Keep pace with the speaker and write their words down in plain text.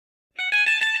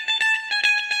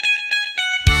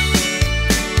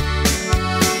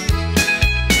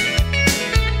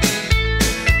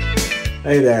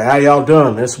Hey there, how y'all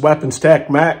doing? This is Weapons Tech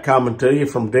Mac coming to you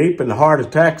from deep in the heart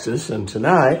of Texas, and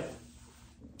tonight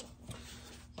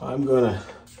I'm gonna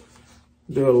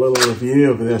do a little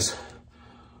review of this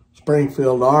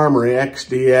Springfield Armory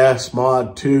XDs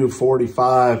Mod 2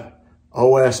 45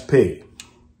 OSP.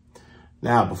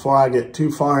 Now, before I get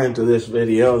too far into this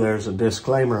video, there's a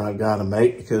disclaimer I've got to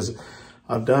make because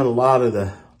I've done a lot of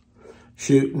the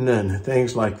shooting and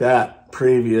things like that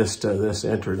previous to this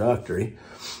introductory.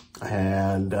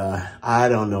 And I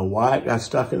don't know why it got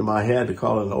stuck into my head to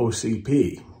call it an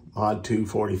OCP, Mod 2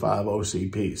 45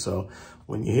 OCP. So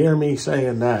when you hear me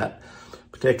saying that,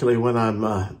 particularly when I'm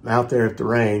out there at the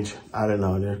range, I don't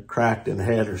know, they're cracked in the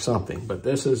head or something. But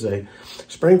this is a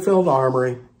Springfield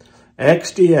Armory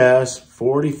XDs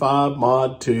 45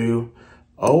 Mod 2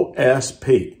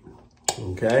 OSP.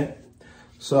 Okay,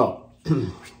 so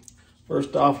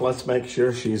first off, let's make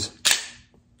sure she's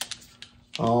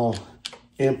all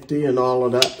empty and all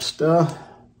of that stuff.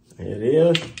 It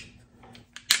is.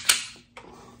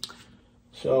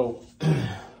 So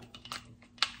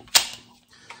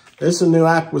this is a new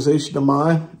acquisition of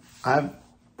mine. I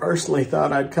personally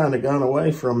thought I'd kind of gone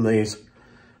away from these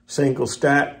single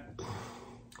stack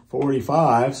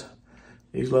 45s,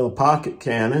 these little pocket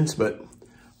cannons, but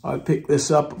I picked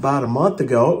this up about a month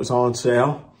ago. It was on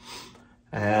sale,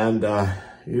 and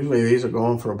usually these are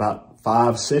going for about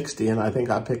 $560, and I think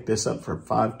I picked this up for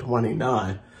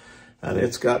 $529. And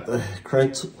it's got the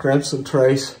Crimson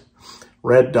Trace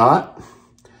red dot.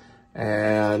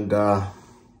 And, you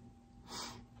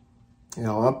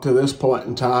know, up to this point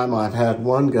in time, I've had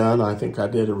one gun. I think I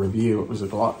did a review. It was a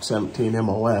Glock 17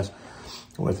 MOS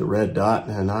with the red dot,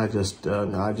 and I just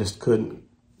couldn't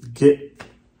get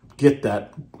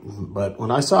that. But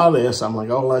when I saw this, I'm like,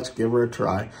 oh, let's give her a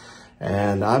try.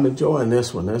 And I'm enjoying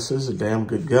this one. This is a damn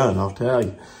good gun, I'll tell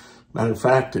you. Matter of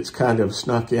fact, it's kind of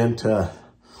snuck into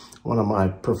one of my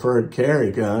preferred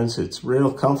carry guns. It's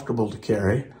real comfortable to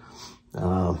carry.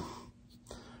 You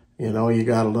know, you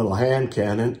got a little hand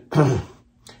cannon. Now,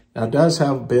 it does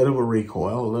have a bit of a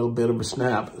recoil, a little bit of a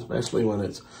snap, especially when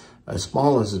it's as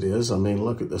small as it is. I mean,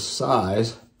 look at the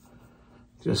size.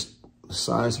 Just the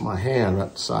size of my hand,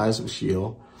 not the size of a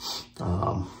shield.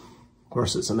 Of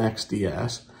course, it's an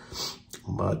XDs.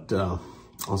 But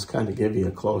let's kind of give you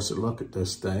a closer look at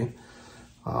this thing.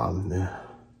 Here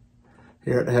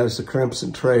it has the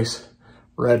Crimson Trace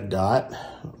red dot.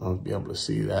 I don't know if you'll be able to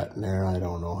see that in there. I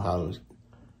don't know how,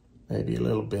 maybe a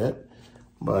little bit.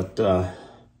 But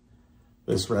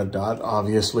this red dot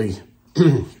obviously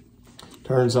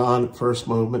turns on at first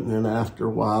movement, and then after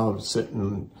a while of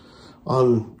sitting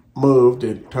unmoved,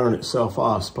 it turns itself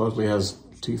off. Supposedly has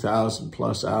 2,000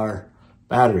 plus hour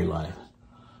battery life.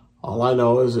 All I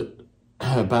know is that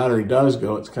the battery does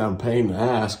go. It's kind of a pain in the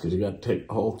ass because you got to take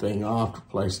the whole thing off to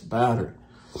replace the battery.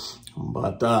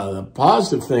 But the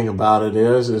positive thing about it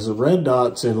is the red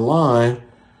dot's in line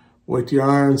with your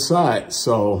iron sights.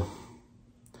 So,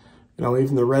 you know,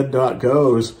 even the red dot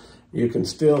goes, you can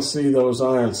still see those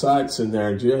iron sights in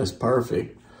there just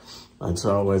perfect. And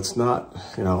so it's not,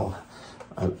 you know,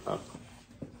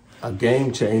 a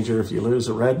game changer if you lose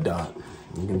a red dot.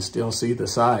 You can still see the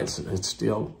sights. It's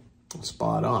still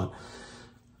spot on.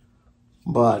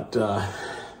 But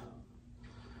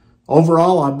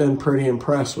overall, I've been pretty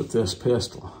impressed with this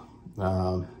pistol.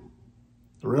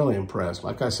 Really impressed.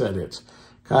 Like I said, it's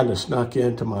kind of snuck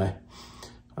into my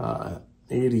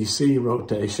EDC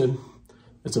rotation.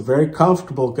 It's a very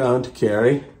comfortable gun to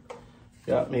carry.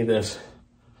 Got me this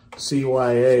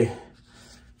CYA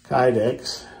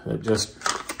Kydex that just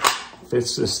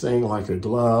fits this thing like a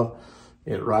glove.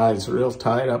 It rides real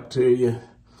tight up to you.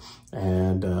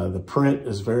 And the print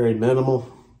is very minimal.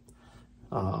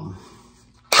 It'll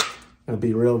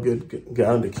be a real good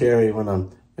gun to carry when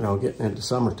I'm, you know, getting into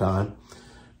summertime.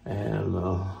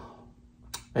 And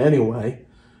anyway,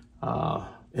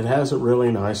 it has a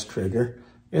really nice trigger.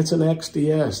 It's an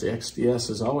XDs. The XDs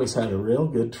has always had a real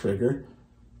good trigger.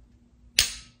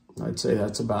 I'd say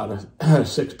that's about a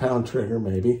 6-pound trigger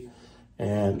maybe.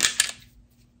 And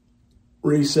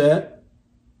reset.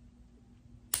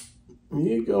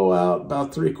 You go out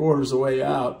about 3/4 of the way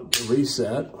out,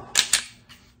 reset.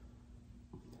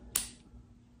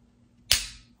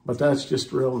 But that's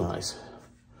just real nice.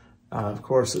 Of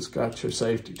course, it's got your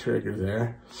safety trigger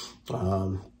there.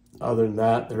 Other than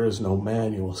that, there is no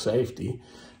manual safety.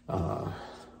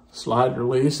 Slide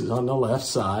release is on the left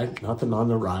side, nothing on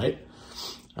the right.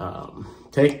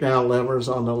 Takedown levers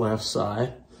on the left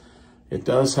side. It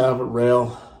does have a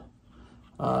rail.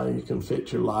 You can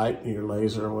fit your light, your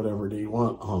laser, or whatever you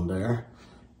want on there.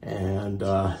 And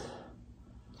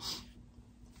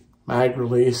mag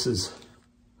release is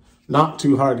not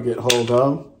too hard to get hold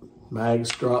of. Mags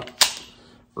drop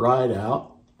right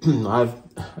out. I've,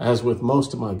 as with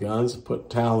most of my guns, put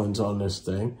talons on this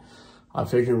thing. I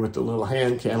figure with the little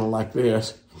hand cannon like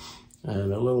this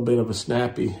and a little bit of a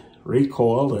snappy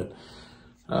recoil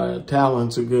that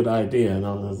talon's a good idea.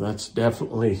 And that's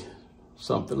definitely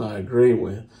something I agree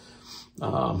with.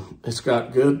 It's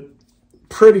got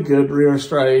pretty good rear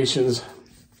striations.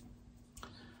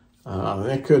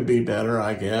 It could be better,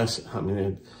 I guess. I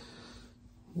mean,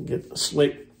 get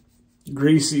slick,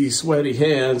 greasy, sweaty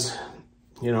hands.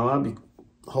 You know, I'd be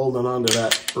holding onto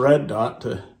that red dot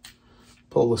to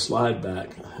pull the slide back.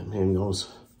 I mean,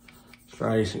 those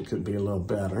striations could be a little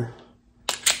better.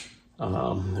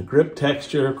 The grip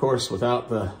texture, of course, without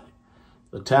the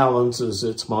talons, is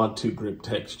its Mod 2 grip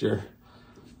texture.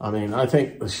 I mean, I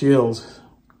think the Shield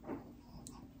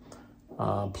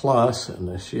Plus and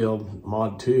the Shield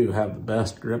Mod 2 have the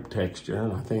best grip texture,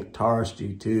 and I think Taurus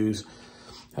G2s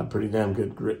have pretty damn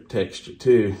good grip texture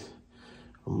too.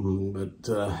 But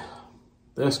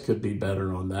this could be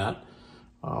better on that.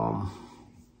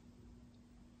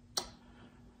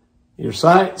 Your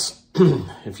sights,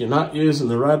 if you're not using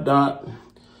the red dot,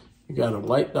 you got a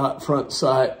white dot front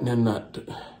sight, and then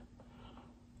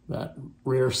that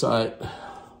rear sight,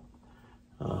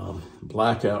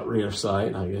 blackout rear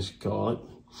sight, I guess you call it.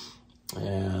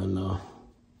 And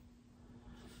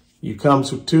it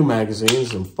comes with 2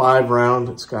 magazines and 5 round.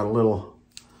 It's got a little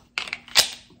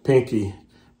pinky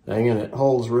thing, and it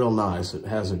holds real nice. It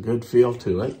has a good feel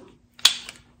to it.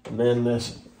 And then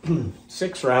this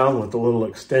 6 round with a little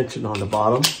extension on the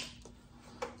bottom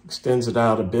extends it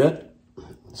out a bit.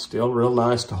 Still real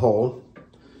nice to hold,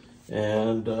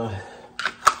 and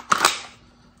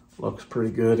looks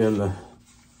pretty good in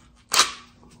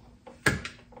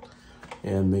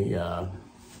the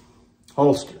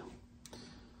holster.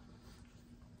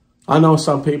 I know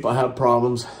some people have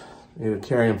problems either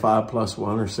carrying 5+1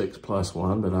 or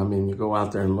 6+1, but I mean, you go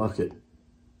out there and look at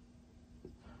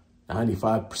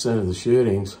 95% of the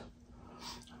shootings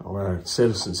where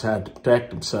citizens had to protect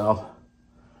themselves.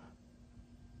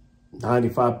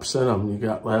 95% of them, you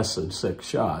got less than 6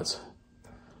 shots.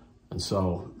 And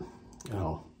so, you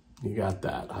know, you got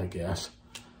that, I guess.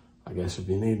 I guess if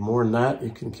you need more than that, you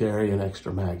can carry an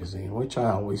extra magazine, which I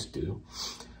always do.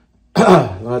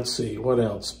 Let's see, what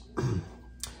else?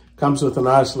 Comes with a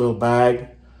nice little bag.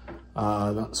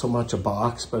 Not so much a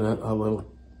box, but a little,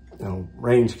 you know,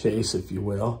 range case, if you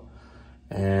will.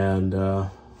 And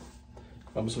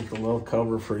comes with a little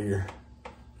cover for your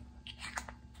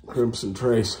Crimson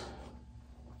Trace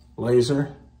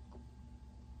laser.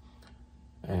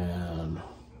 And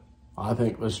I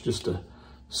think that's just a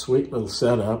sweet little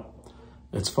setup.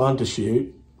 It's fun to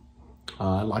shoot.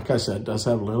 Like I said, it does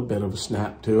have a little bit of a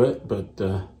snap to it, but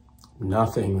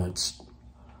nothing that's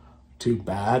too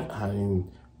bad. I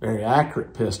mean, very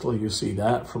accurate pistol. You see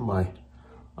that from my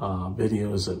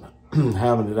videos of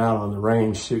having it out on the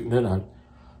range shooting it. I've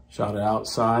shot it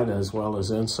outside as well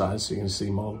as inside, so you can see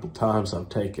multiple times I've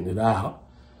taken it out.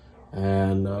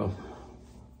 And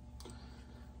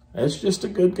it's just a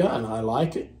good gun. I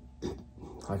like it.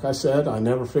 Like I said, I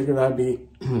never figured I'd be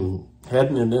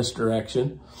heading in this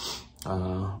direction,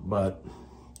 but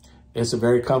it's a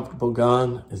very comfortable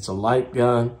gun. It's a light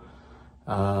gun,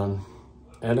 and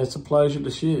it's a pleasure to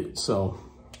shoot. So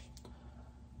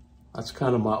that's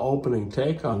kind of my opening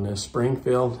take on this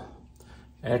Springfield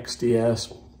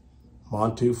XDs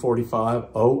Mod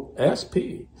 245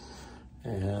 OSP.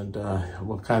 And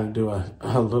we'll kind of do a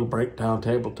little breakdown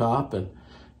tabletop, and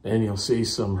then you'll see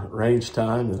some range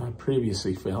time that I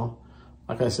previously filmed.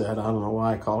 Like I said, I don't know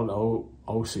why I call it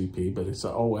OCP, but it's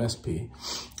an OSP.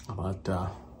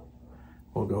 But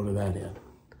we'll go to that end.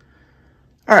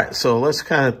 All right, so let's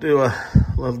kind of do a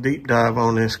little deep dive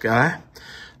on this guy.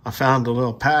 I found a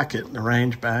little packet in the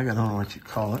range bag, I don't know what you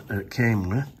call it, that it came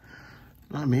with.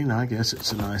 I mean, I guess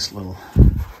it's a nice little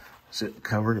zip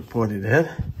cover to put it in.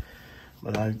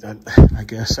 But I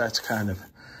guess that's kind of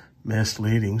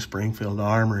misleading. Springfield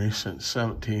Armory since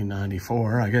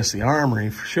 1794. I guess the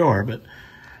Armory for sure, but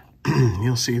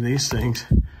you'll see these things.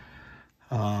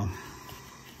 That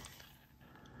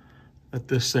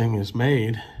this thing is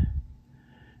made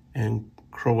in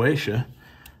Croatia.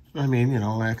 I mean, you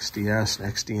know, XDS,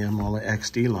 XDM, all the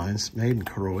XD lines made in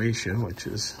Croatia, which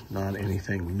is not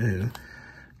anything new.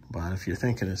 But if you're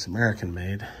thinking it's American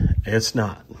made, it's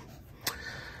not.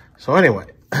 So anyway,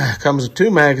 comes with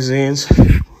 2 magazines,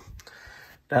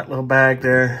 that little bag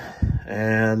there,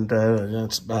 and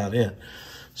that's about it.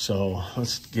 So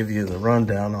let's give you the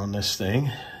rundown on this thing.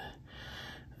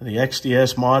 The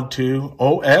XDs Mod 2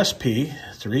 OSP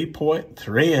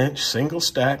 3.3-inch single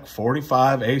stack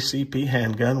 45 ACP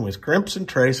handgun with Crimson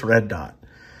Trace red dot.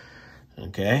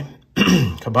 Okay,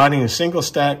 combining a single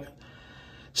stack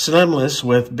slimless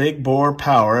with big bore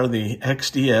power, the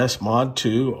XDs Mod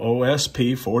 2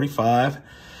 OSP 45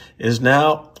 is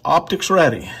now optics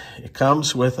ready. It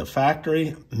comes with a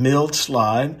factory milled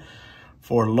slide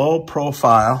for low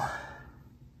profile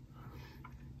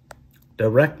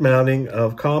direct mounting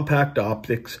of compact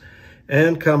optics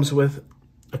and comes with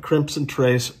a Crimson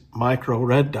Trace micro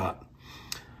red dot.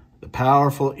 The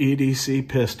powerful EDC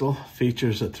pistol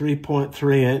features a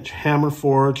 3.3-inch hammer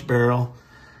forged barrel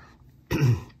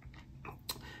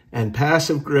and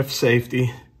passive grip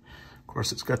safety. Of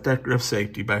course, it's got that grip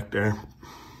safety back there.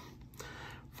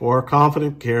 For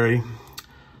confident carry,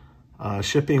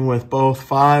 shipping with both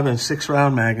 5 and 6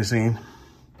 round magazine.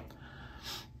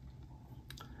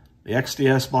 The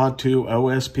XDs Mod 2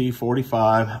 OSP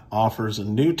 45 offers a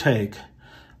new take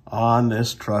on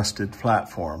this trusted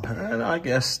platform. And I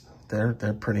guess they're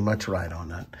pretty much right on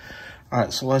that. All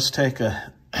right, so let's take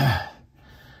a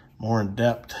more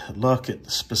in-depth look at the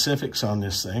specifics on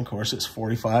this thing. Of course, it's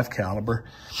 45 caliber.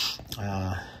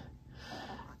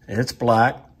 It's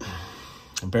black.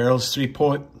 The barrel's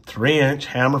 3.3-inch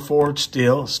hammer forged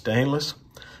steel, stainless,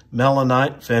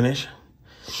 melanite finish.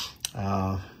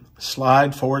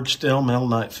 Slide forged steel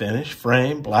melanite finish,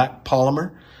 frame, black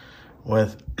polymer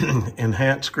with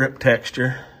enhanced grip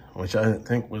texture, which I didn't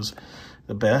think was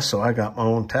the best, so I got my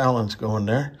own talons going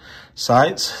there.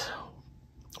 Sights,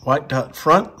 white dot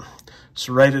front,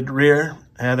 serrated rear,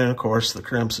 and then, of course, the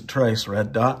Crimson Trace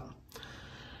red dot.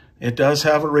 It does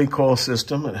have a recoil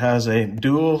system. It has a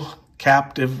dual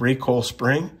captive recoil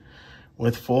spring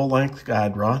with full-length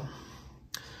guide rod.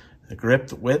 The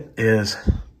grip width is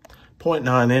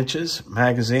 0.9 inches.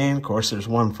 Magazine, of course, there's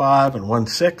 1.5 and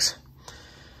 1.6.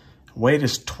 Weight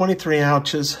is 23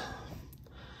 ounces.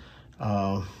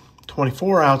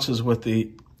 24 ounces with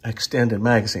the extended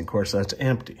magazine. Of course, that's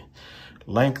empty.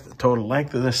 Length, total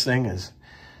length of this thing is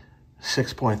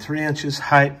 6.3 inches.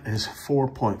 Height is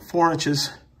 4.4 inches.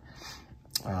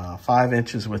 5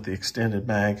 inches with the extended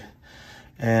mag.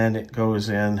 And it goes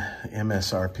in,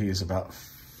 MSRP is about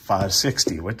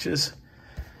 $560, which is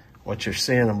what you're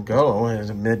seeing them go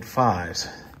is a mid-5s.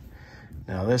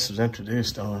 Now, this was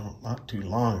introduced not too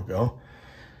long ago.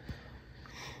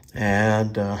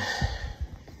 And, you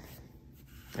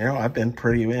know, I've been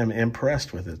pretty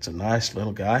impressed with it. It's a nice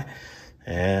little guy,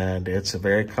 and it's a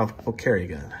very comfortable carry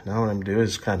gun. Now, what I'm going to do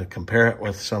is kind of compare it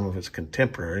with some of its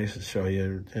contemporaries and show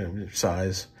you,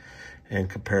 size in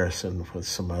comparison with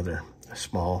some other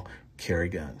small carry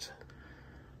guns.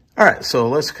 All right, so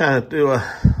let's kind of do a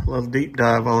little deep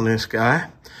dive on this guy.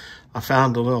 I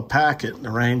found a little packet in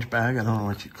the range bag, I don't know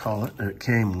what you call it, that it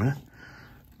came with.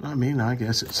 I mean, I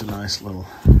guess it's a nice little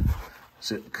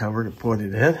zip cover to put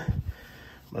it in.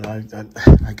 But I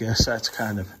guess that's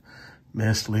kind of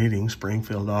misleading.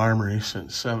 Springfield Armory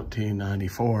since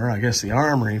 1794. I guess the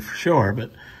Armory for sure,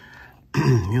 but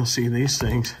you'll see these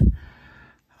things.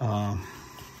 That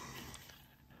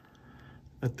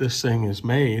this thing is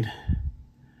made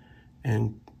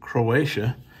in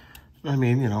Croatia. I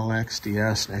mean, you know,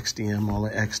 XDS, XDM, all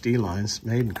the XD lines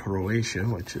made in Croatia,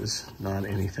 which is not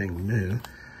anything new.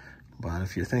 But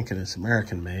if you're thinking it's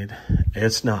American made,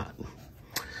 it's not.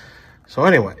 So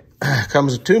anyway,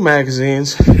 comes with 2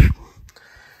 magazines,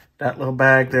 that little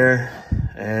bag there,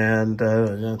 and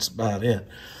that's about it.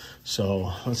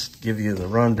 So let's give you the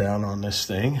rundown on this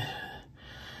thing.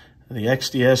 The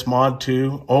XDs Mod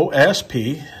 2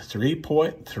 OSP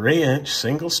 3.3-inch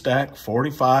single stack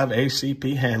 45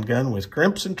 ACP handgun with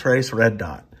Crimson Trace red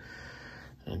dot.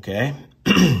 Okay,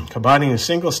 combining a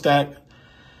single stack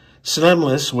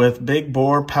slimless with big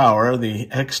bore power, the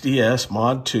XDs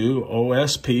Mod 2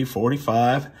 OSP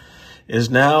 45 is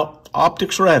now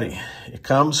optics ready. It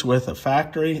comes with a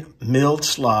factory milled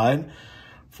slide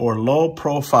for low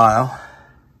profile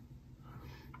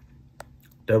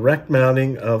direct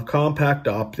mounting of compact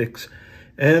optics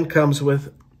and comes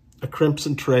with a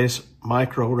Crimson Trace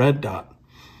micro red dot.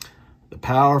 The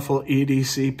powerful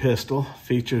EDC pistol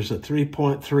features a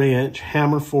 3.3-inch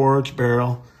hammer forged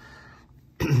barrel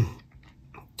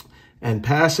and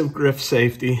passive grip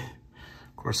safety.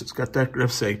 Of course, it's got that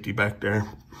grip safety back there.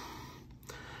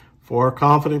 For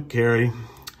confident carry,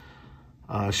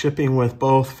 shipping with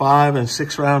both 5 and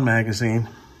 6 round magazine.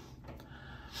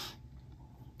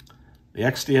 The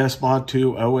XDs Mod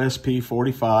 2 OSP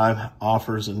 45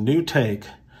 offers a new take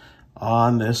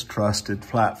on this trusted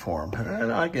platform.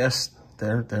 And I guess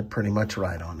they're pretty much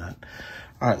right on that.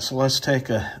 All right, so let's take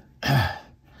a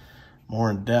more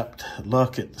in-depth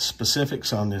look at the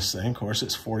specifics on this thing. Of course,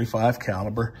 it's 45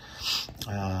 caliber.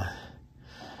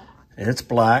 It's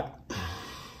black.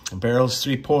 The barrel's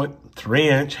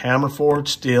 3.3-inch hammer forged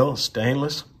steel,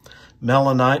 stainless,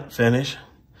 melanite finish.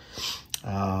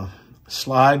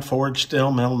 Slide forged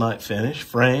steel, melanite finish.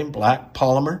 Frame, black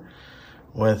polymer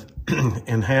with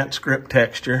enhanced grip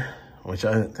texture, which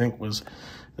I didn't think was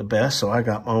the best, so I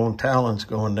got my own talons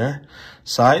going there.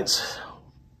 Sights,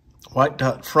 white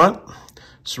dot front,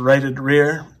 serrated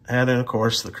rear, and then, of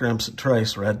course, the crimson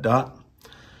trace red dot.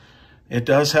 It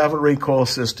does have a recoil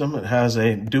system. It has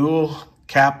a dual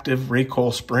captive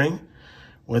recoil spring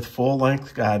with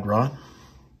full-length guide rod.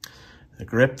 The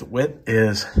grip width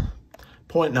is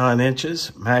 0.9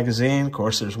 inches. Magazine, of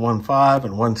course, there's 1.5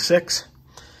 and 1.6.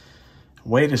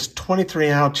 Weight is 23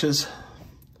 ounces.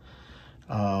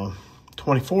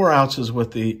 24 ounces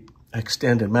with the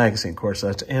extended magazine. Of course,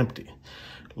 that's empty.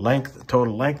 Length,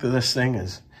 total length of this thing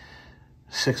is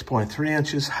 6.3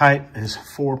 inches. Height is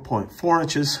 4.4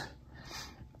 inches.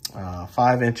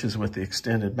 5 inches with the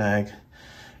extended mag.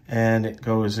 And it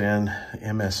goes in,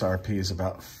 MSRP is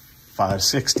about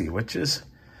 $560, which is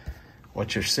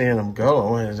what you're seeing them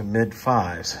go is a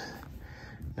mid-5s.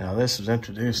 Now, this was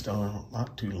introduced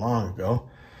not too long ago.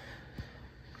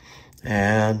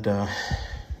 And, you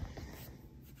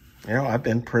know, I've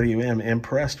been pretty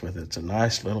impressed with it. It's a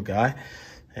nice little guy,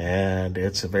 and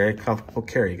it's a very comfortable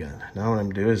carry gun. Now what I'm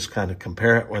going to do is kind of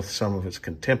compare it with some of its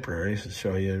contemporaries and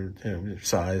show you,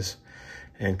 size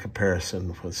in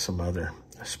comparison with some other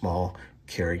small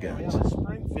carry guns.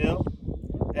 Springfield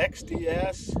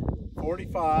XDs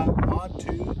 45 Mod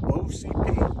 2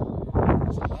 OCP.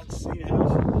 So let's see how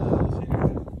she does here.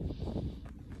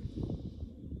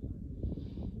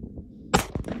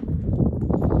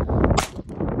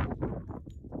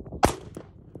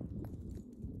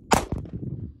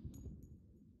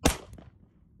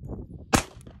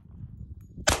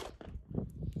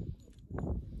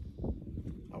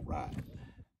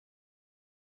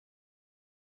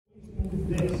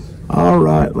 All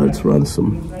right, let's run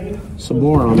some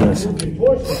more on this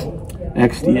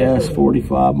XDs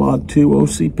 45 Mod 2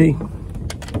 OCP.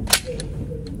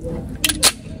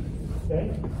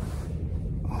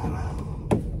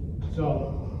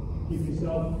 So keep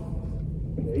yourself.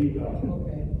 There you go.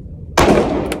 Okay.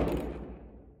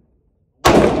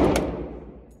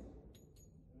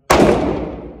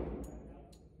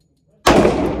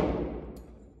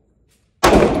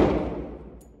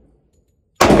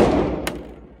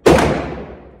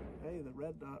 The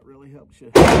red dot really helps you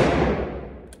hit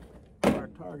our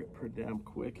target pretty damn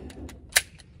quick.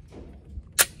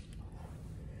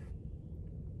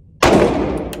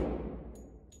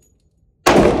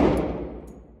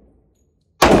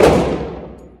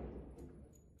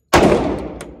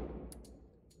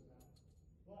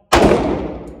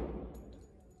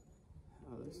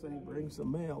 This thing brings the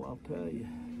mail, I'll tell you.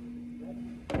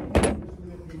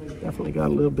 Definitely got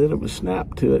a little bit of a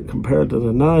snap to it compared to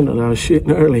the 9 that I was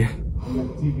shooting earlier.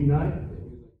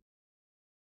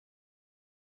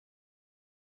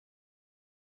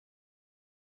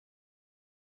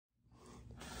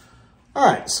 All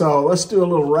right, so let's do a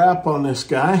little wrap on this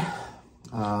guy.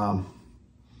 I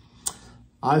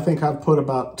think I've put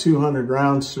about 200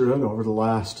 rounds through it over the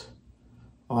last,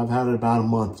 well, I've had it about a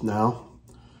month now.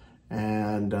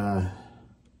 And I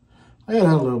had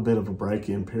a little bit of a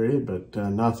break-in period, but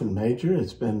nothing major.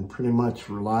 It's been pretty much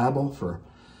reliable for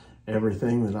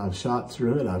everything that I've shot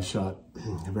through it. I've shot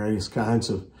various kinds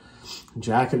of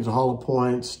jackets, hollow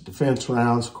points, defense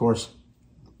rounds, of course,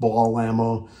 ball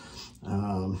ammo,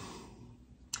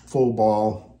 full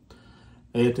ball.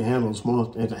 It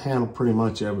handle pretty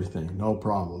much everything, no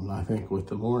problem. I think with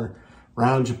the more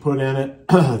rounds you put in it,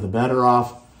 the better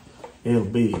off it'll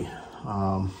be.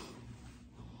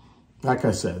 Like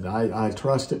I said, I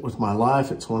trust it with my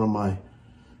life. It's one of my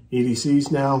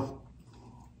EDCs now.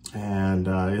 And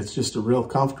it's just a real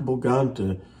comfortable gun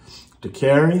to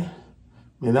carry. I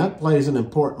mean, that plays an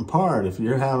important part. If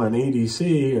you're having an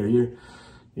EDC or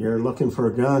you're looking for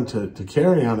a gun to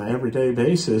carry on an everyday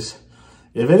basis,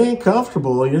 if it ain't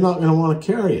comfortable, you're not going to want to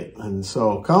carry it. And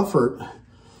so comfort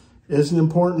is an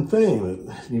important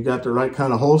thing. You got the right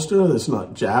kind of holster that's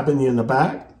not jabbing you in the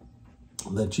back,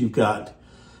 that you've got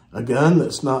a gun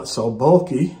that's not so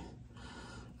bulky,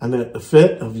 and that the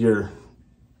fit of your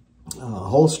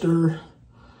holster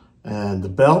and the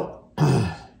belt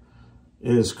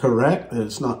is correct, that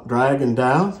it's not dragging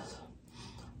down.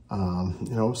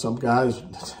 You know, some guys,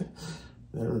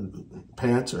 their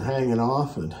pants are hanging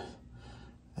off, and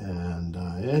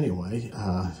anyway,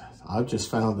 I've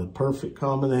just found the perfect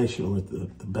combination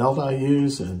with the belt I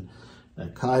use and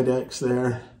that Kydex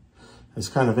there. it's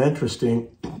kind of interesting.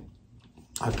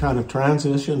 I've kind of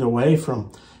transitioned away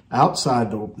from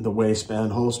outside the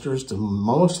waistband holsters to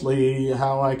mostly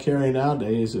how I carry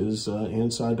nowadays is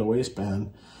inside the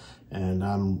waistband. And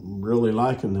I'm really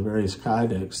liking the various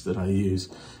Kydex that I use,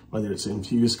 whether it's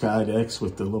infused Kydex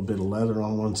with a little bit of leather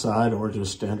on one side or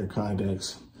just standard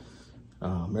Kydex.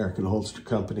 American Holster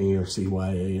Company or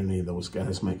CYA, any of those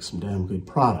guys make some damn good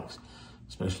products,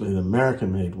 especially the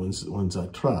American-made ones, the ones I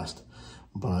trust.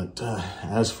 But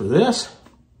as for this,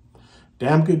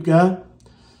 damn good gun,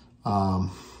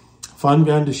 fun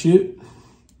gun to shoot,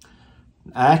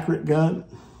 accurate gun,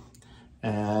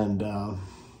 and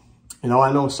you know,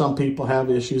 I know some people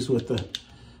have issues with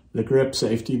the grip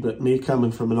safety, but me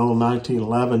coming from an old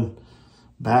 1911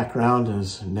 background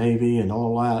as Navy and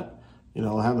all that, you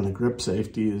know, having a grip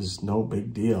safety is no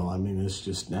big deal. I mean, it's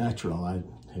just natural.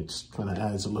 It kind of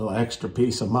adds a little extra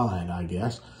peace of mind, I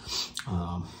guess.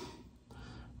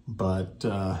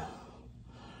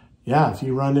 Yeah, if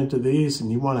you run into these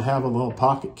and you want to have a little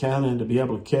pocket cannon to be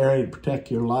able to carry to protect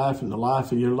your life and the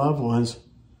life of your loved ones,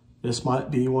 this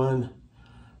might be one,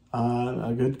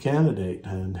 a good candidate.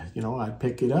 And, you know, I'd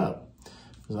pick it up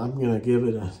because I'm going to give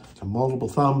it a multiple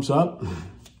thumbs up.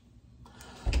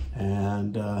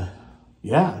 And,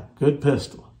 yeah, good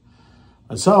pistol.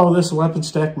 And so this is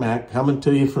Weapons Tech Mac coming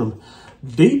to you from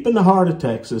deep in the heart of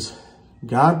Texas.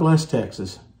 God bless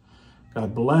Texas.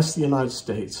 God bless the United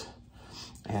States.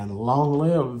 And long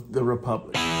live the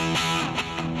Republic.